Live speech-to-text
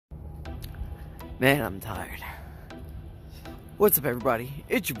Man, I'm tired. What's up, everybody?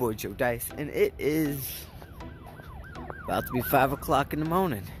 It's your boy Joe Dice, and it is about to be 5 o'clock in the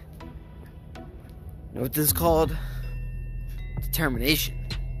morning. You know what this is called? Determination.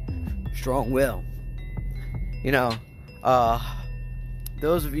 Strong will. You know,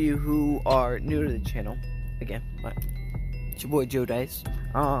 those of you who are new to the channel, again, it's your boy Joe Dice.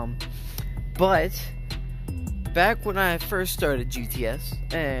 But back when I first started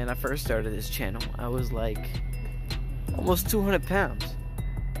GTS and I first started this channel, I was like almost 200 pounds.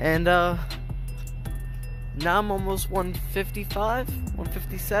 And now I'm almost 155,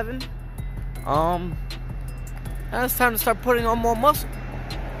 157. Now it's time to start putting on more muscle.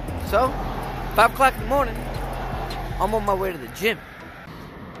 So, 5 o'clock in the morning, I'm on my way to the gym.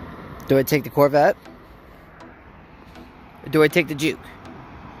 Do I take the Corvette? Or do I take the Juke?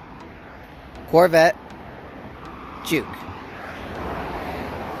 Corvette, Juke.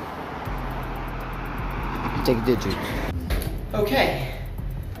 Take the Juke. Okay,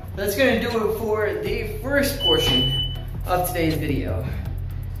 that's gonna do it for the first portion of today's video.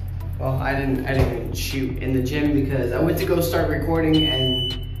 Well, I didn't shoot in the gym because I went to go start recording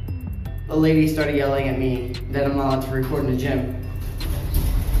and a lady started yelling at me that I'm not allowed to record in the gym.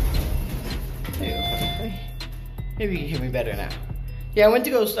 There you go. Maybe you can hear me better now. Yeah, I went to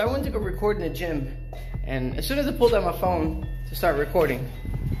go record in the gym, and as soon as I pulled out my phone to start recording,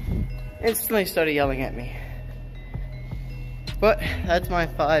 instantly started yelling at me. But that's my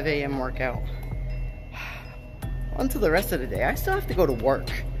 5 a.m. workout. On to the rest of the day. I still have to go to work.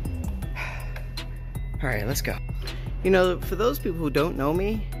 Alright, let's go. You know, for those people who don't know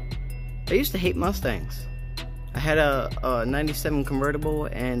me, I used to hate Mustangs. I had a 97 convertible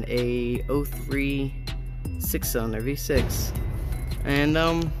and a 03 6-cylinder V6. And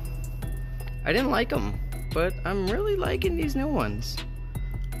I didn't like them, but I'm really liking these new ones.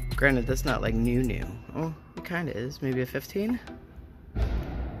 Granted, that's not like new. Oh, it kind of is. Maybe a 15?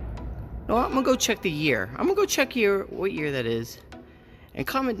 No, I'm gonna go check the year. I'm gonna go check what year that is. And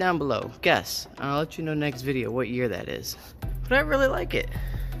comment down below. Guess. I'll let you know next video what year that is. But I really like it.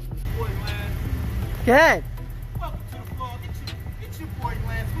 Boy, Lance. Go ahead. Welcome to the vlog. It's your boy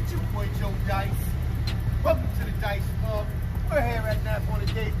Lance with your boy Joe Dice. Welcome to the Dice Club. We're here at Napa on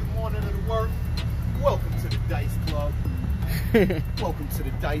the day of the morning of the work. Welcome to the Dice Club. Welcome to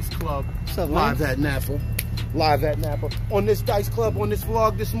the Dice Club. What's up, Live at Napa. Live at Napa. On this Dice Club, on this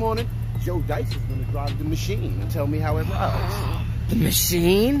vlog this morning, Joe Dice is going to drive the machine and tell me how it rides. The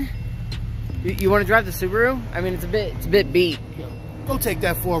machine? You want to drive the Subaru? I mean, it's a bit beat. Go take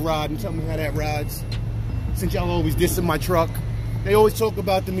that for a ride and tell me how that rides. Since y'all always dissing my truck, they always talk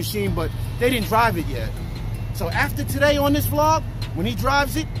about the machine, but they didn't drive it yet. So after today on this vlog, when he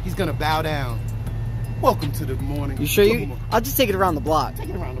drives it, he's gonna bow down. Welcome to the morning. You sure you? I'll just take it around the block. Take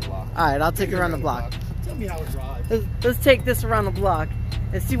it around the block. All right, I'll take it around the block. Tell me how it rides. Let's take this around the block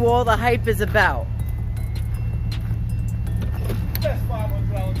and see what all the hype is about. Best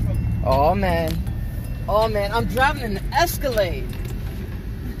 $500 truck. Oh man, I'm driving an Escalade.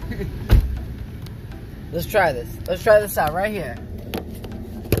 Let's try this. Let's try this out right here.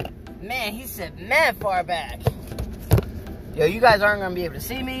 Man, he said mad far back. Yo, you guys aren't gonna be able to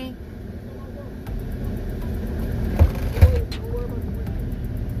see me.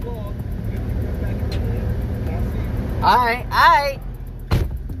 Alright.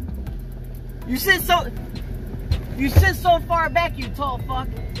 You sit so far back, you tall fuck.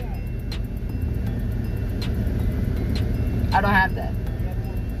 I don't have that.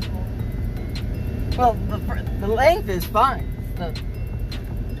 Well, the length is fine.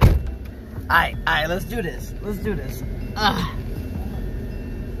 Alright, let's do this.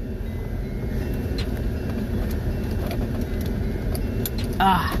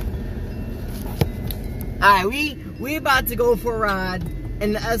 Alright, we about to go for a ride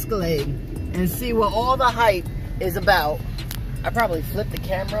in the Escalade and see what all the hype is about. I probably flipped the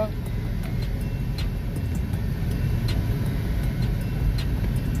camera.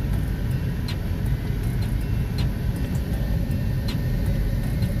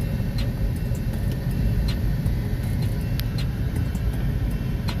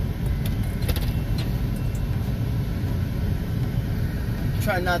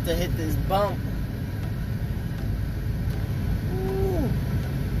 Try not to hit this bump.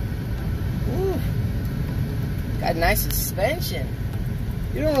 Ooh. Got nice suspension.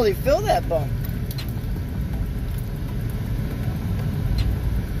 You don't really feel that bump.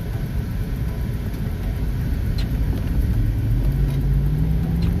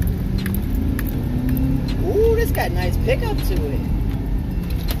 Ooh, this got nice pickup to it.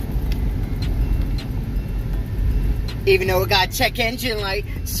 Even though it got check engine light,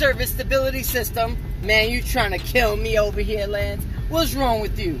 service stability system. Man, you trying to kill me over here, Lance. What's wrong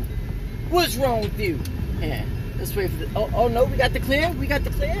with you? What's wrong with you? Yeah, let's wait for the... Oh, no, we got the clear? We got the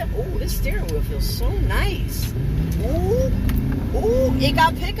clear? Oh, this steering wheel feels so nice. Ooh, it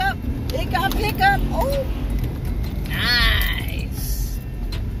got pickup. It got pickup. Oh, nice.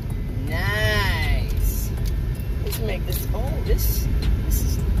 Nice. Let's make this... Oh, this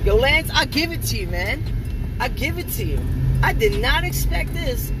is... Yo, Lance, I'll give it to you, man. I give it to you. I did not expect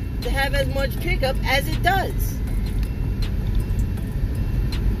this to have as much pickup as it does.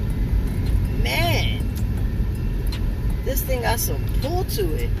 Man, this thing got some pull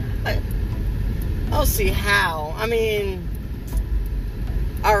to it. I don't see how. I mean,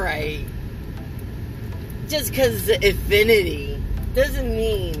 alright. Just because it's Infinity doesn't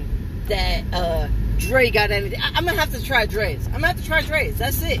mean that Dre got anything. I'm going to have to try Dre's. I'm going to have to try Dre's.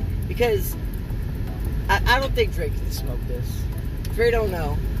 That's it. Because I don't think Dre can smoke this. Dre don't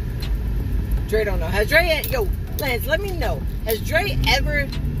know. Dre don't know. Has Dre... Yo, Lance, let me know. Has Dre ever...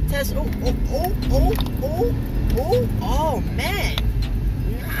 Oh, man.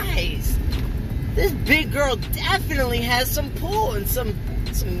 Nice. This big girl definitely has some pull and some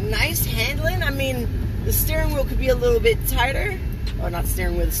nice handling. I mean, the steering wheel could be a little bit tighter. Or not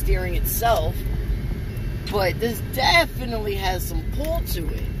steering wheel, the steering itself. But this definitely has some pull to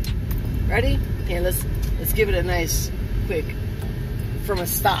it. Ready? Okay, let's give it a nice, quick, from a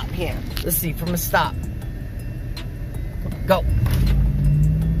stop here. Let's see, from a stop. Go.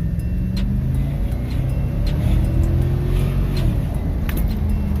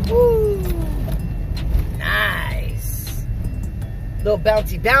 Woo! Nice. Little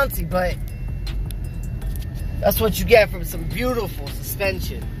bouncy, but that's what you get from some beautiful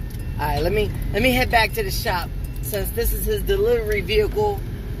suspension. All right, let me head back to the shop since this is his delivery vehicle,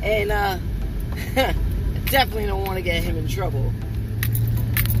 and I definitely don't want to get him in trouble.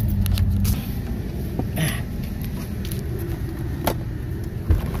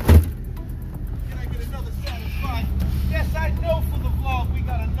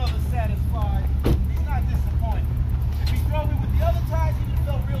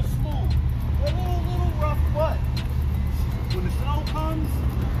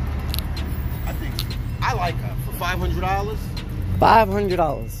 I like her for $500.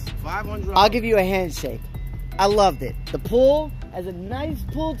 $500. I'll give you a handshake. I loved it. The pull has a nice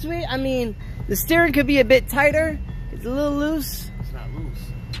pull to it. I mean, the steering could be a bit tighter. It's a little loose. It's not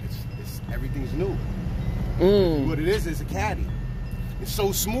loose. It's everything's new. What it is a caddy. It's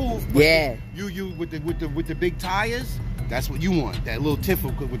so smooth. Yeah. You with the big tires, that's what you want. That little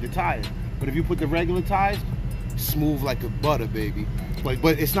tiffle with the tires. But if you put the regular tires, smooth like a butter, baby.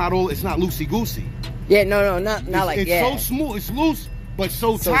 But it's not loosey goosey. Yeah, no, not like it's yeah. It's so smooth. It's loose, but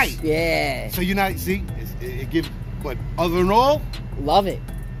so tight. Yeah. So you're not it gives. But other than all, love it.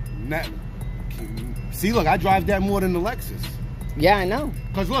 See, look, I drive that more than the Lexus. Yeah, I know.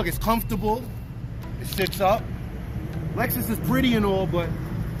 Cause look, it's comfortable. It sits up. Lexus is pretty and all, but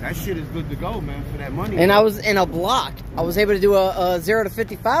that shit is good to go, man, for that money. And I was in a block. I was able to do a 0 to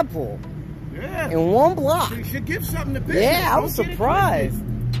 55 pull. Yeah. In one block. So you should give something to business. Yeah, I was surprised.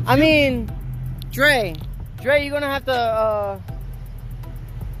 I mean, Dre, you're gonna have to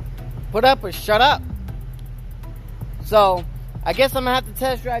put up or shut up. So, I guess I'm gonna have to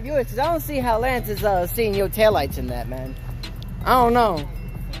test drive yours, because I don't see how Lance is seeing your taillights in that, man. I don't know.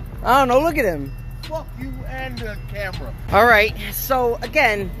 Look at him. Fuck you and the camera. Alright, so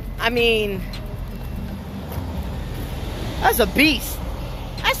again, I mean, that's a beast.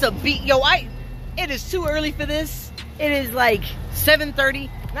 That's a beast. Yo, it is too early for this. It is like 7:30.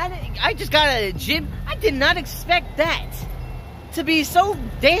 I just got out of the gym. I did not expect that to be so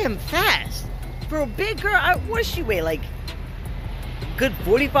damn fast. For a big girl, what does she weigh? Like, a good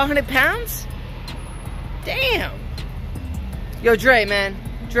 4,500 pounds? Damn. Yo, Dre, man.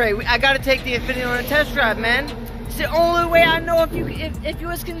 Dre, I gotta take the Infinity on a test drive, man. It's the only way I know if you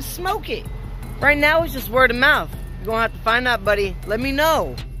guys can smoke it. Right now, it's just word of mouth. You're gonna have to find out, buddy. Let me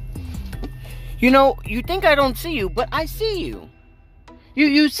know. You know, you think I don't see you, but I see you.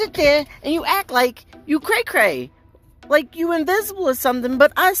 You sit there and you act like you cray-cray. Like you invisible or something,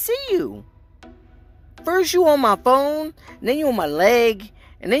 but I see you. First you on my phone, and then you on my leg,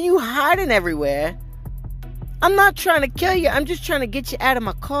 and then you hiding everywhere. I'm not trying to kill you, I'm just trying to get you out of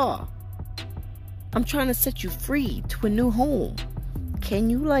my car. I'm trying to set you free to a new home. Can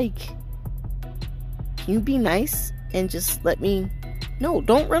you be nice and just let me... No,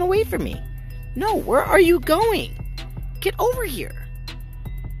 don't run away from me. No, where are you going? Get over here.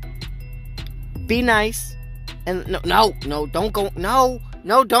 Be nice. And no, don't go. No,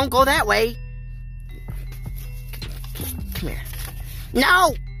 don't go that way. Come here.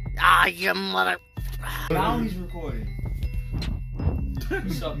 No! Ah, you mother. Now he's recording.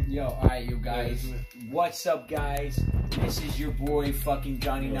 What's up, yo? Alright, you guys. What's up, guys? This is your boy, fucking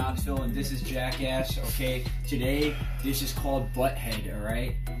Johnny Knoxville, and this is Jackass, okay? Today, this is called Butthead,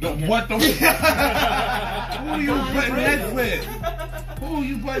 alright? What the? Who are you butting heads with? Who are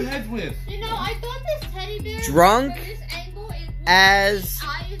you butting heads with? You know, I thought this teddy bear Drunk from this angle, as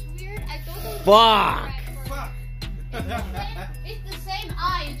eye is weird. I thought it was fuck. It's the same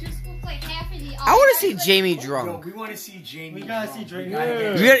eye. It just looks like half of the eye. I want to see That's Jamie like, Yo, drunk. we want to see Jamie. We gotta see Jamie.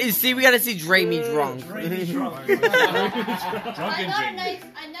 We gotta see Jamie drunk. Jamie drunk. I'm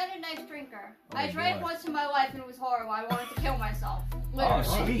not a nice drinker. I drank once in my life and it was horrible. I wanted to kill myself. Literally.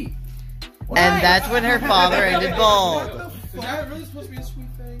 Oh, sweet. And that's when her father ended bald. Is that really supposed to be a sweet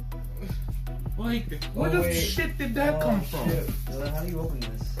thing? Like, where the shit did that come from? How do you open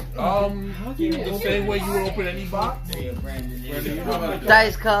this? The same way you open any box.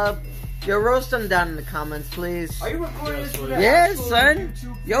 Dice Cub, yo, roast them down in the comments, please. Are you recording this for that? Yes, episode son. of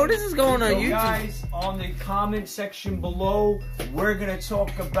YouTube? Yo, this is going on So YouTube. guys, on the comment section below, we're gonna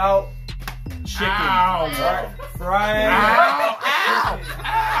talk about chicken. Ow. Fried. Ow! Ow!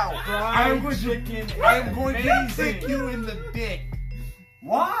 Ow! Fried chicken. I'm going to Amazing. kick you in the dick.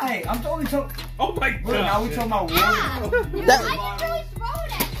 Why? I'm only talking. Oh my god! Now we talking about Ah, water. I didn't really throw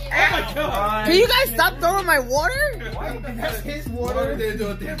it at you. Oh my god! Can you guys stop throwing my water? Why? That's his Water water. didn't do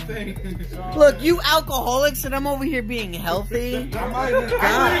a damn thing. Look, you alcoholics, and I'm over here being healthy. I'm not even drunk.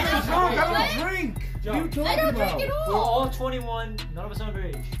 I don't drink. What are you I talking don't about? drink at We're all. all 21. None of us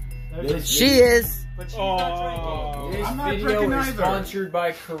underage. She is. But she's not drinking. This I'm not video drinking is either. sponsored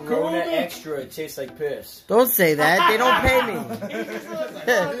by Corona Corona. Extra. It tastes like piss. Don't say that. They don't pay me.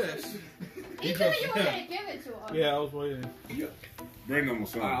 He said you were gonna give it to him. Yeah, I was waiting. Bring them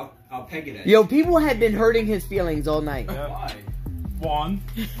or I'll peg it at Yo, people had been hurting his feelings all night. Why? One.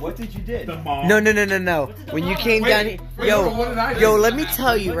 What did you do? The mom. No. When you came down here, yo, let me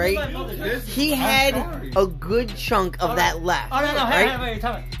tell you, right? He had a good chunk of that left, Oh, no, right? wait,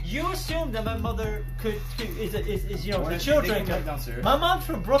 time out. You assumed that my mother is you know, the chill drinker. My mom's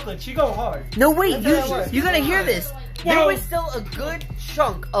from Brooklyn. She go hard. No, wait, That's how it works. you gotta hear this. There was still a good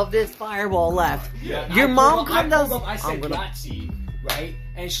chunk of this fireball left. Your mom come down. I said I'm gonna- Yahtzee, right?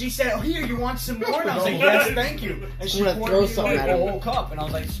 And she said, "Oh, here, you want some more?" And I was like, "Yes, thank you." And she I'm gonna poured throw me something like at a him. whole cup, and I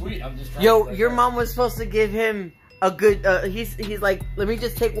was like, "Sweet, I'm just." Yo, your mom was supposed to give him a good. He's like, let me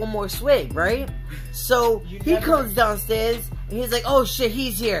just take one more swig, right? So he comes downstairs and he's like, oh shit,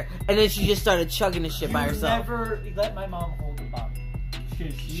 he's here, and then she just started chugging this shit by herself. Never let my mom hold the bottle.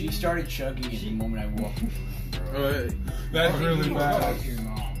 She started chugging it the moment I walked in the room, bro. That's really bad. Talk to your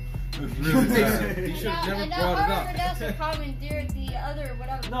mom. That's really bad. You And should now, have never and now brought it her up. Vanessa commandeered the other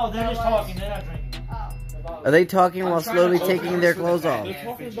whatever. No, they're that just was. talking. They're not drinking. Oh. Are they talking while I'm trying slowly to taking open their this clothes with off? that They're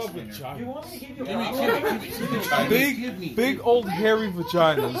talking fidget about spinner. vagina. You want me to give you a bottle? Big old hairy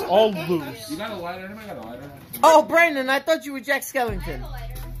vaginas, all loose. You got a lighter? Anybody got a lighter? Oh, Brandon, I thought you were Jack I have Skellington. a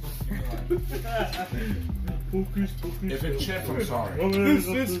lighter. If it's chip, I'm sorry. This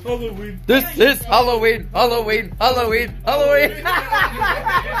is Halloween. This is Halloween, Halloween, Halloween, Halloween.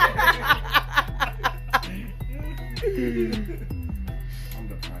 I'm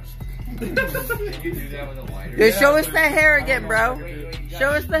depressed. Can you do that with a lighter? Yo, show us the hair again, bro. Wait, you Show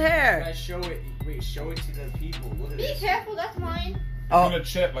gotta- us the you hair. gotta show it. Wait, show it to the people. Look at Be this. careful, that's mine. Oh, I'm gonna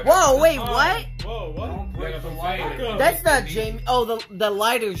chip like whoa, wait, what? Whoa, what? Don't break the lighter. That's not Jamie. Oh, the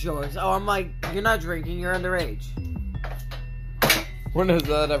lighter's yours. Oh, I'm like, you're not drinking. You're underage. When has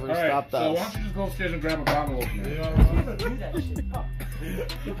that ever Alright, stopped so why us? don't you just go upstairs and grab a bottle opener? Do that shit. Oh.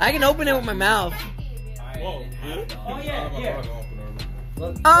 I can open it with my mouth. Oh, yeah.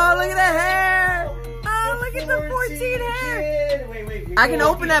 Oh, look at the hair! Oh, look at the 14 hair! Wait. I can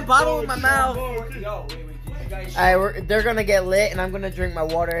open that bottle with my mouth. Yo, wait. Did you guys Alright, they're gonna get lit, and I'm gonna drink my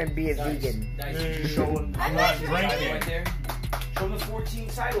water and be a vegan. Guys, did you show them? I'm not Right there. Show them the 14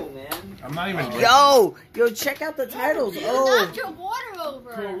 title, man. I'm not even drinking. Yo, check out the titles. You Oh, knocked your water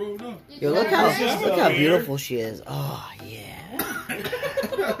over. yo, look how beautiful she is. Oh yeah.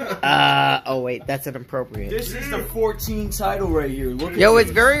 Oh wait, that's inappropriate. This is the 14 title right here. Look at Yo, it's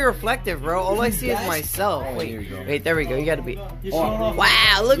this. very reflective, bro. All I see is myself. Oh, Wait, here you go. wait, there we go. You gotta be. You're showing off.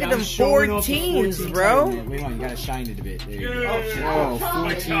 Wow, look Yeah, at them I'm showing off the 14s, 14 bro. title, man. Wait on, you gotta shine it a bit. There you go. Oh, Oh,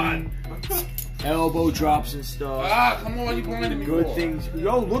 14. Elbow drops and stuff. Ah, come on, you blinded me. Good for? things.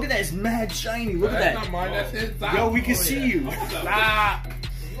 Yo, look at that. It's mad shiny. Look That's at not that. mine, that's his. Yo, we can see you. Ah.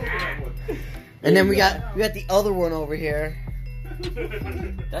 And then we got the other one over here.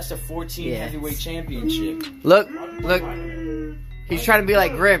 That's the 14 Yeah. heavyweight championship. Look. He's trying to be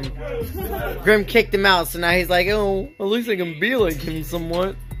like Grim. Grim kicked him out, so now he's like, oh, at least I can be like him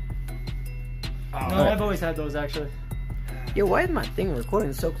somewhat. No, I've always had those actually. Yo, why is my thing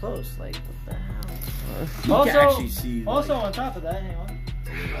recording so close? Like, what the hell? You can actually see. Also, on top of that, hang on.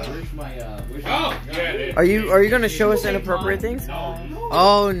 Where's my Are you gonna show us inappropriate things?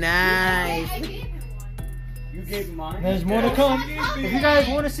 Oh, nice. You gave him mine? There's more to come. If you guys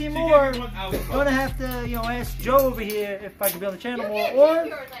want to see more, you're gonna have to, ask Joe over here if I can be on the channel more, or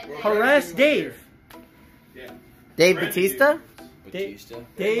harass Dave. Dave Batista? Dave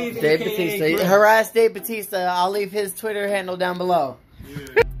Batista. Harass Dave Batista. I'll leave his Twitter handle down below.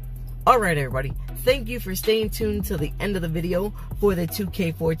 Alright, everybody. Thank you for staying tuned till the end of the video for the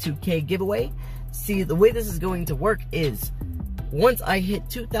 2K42K giveaway. See, the way this is going to work is, once I hit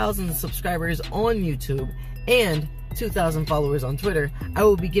 2,000 subscribers on YouTube and 2,000 followers on Twitter, I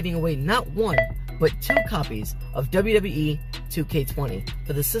will be giving away not 1, but 2 copies of WWE 2K20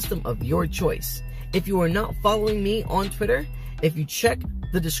 for the system of your choice. If you are not following me on Twitter, if you check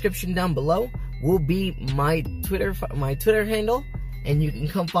the description down below, will be my Twitter handle, and you can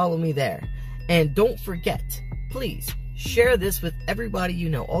come follow me there. And don't forget, please, share this with everybody you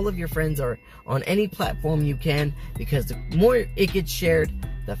know. All of your friends are on any platform you can, because the more it gets shared,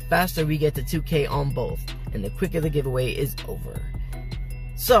 the faster we get to 2K on both, and the quicker the giveaway is over.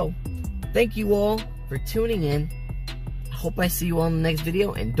 So, thank you all for tuning in. I hope I see you on the next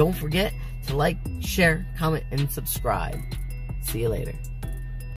video, and don't forget to like, share, comment, and subscribe. See you later.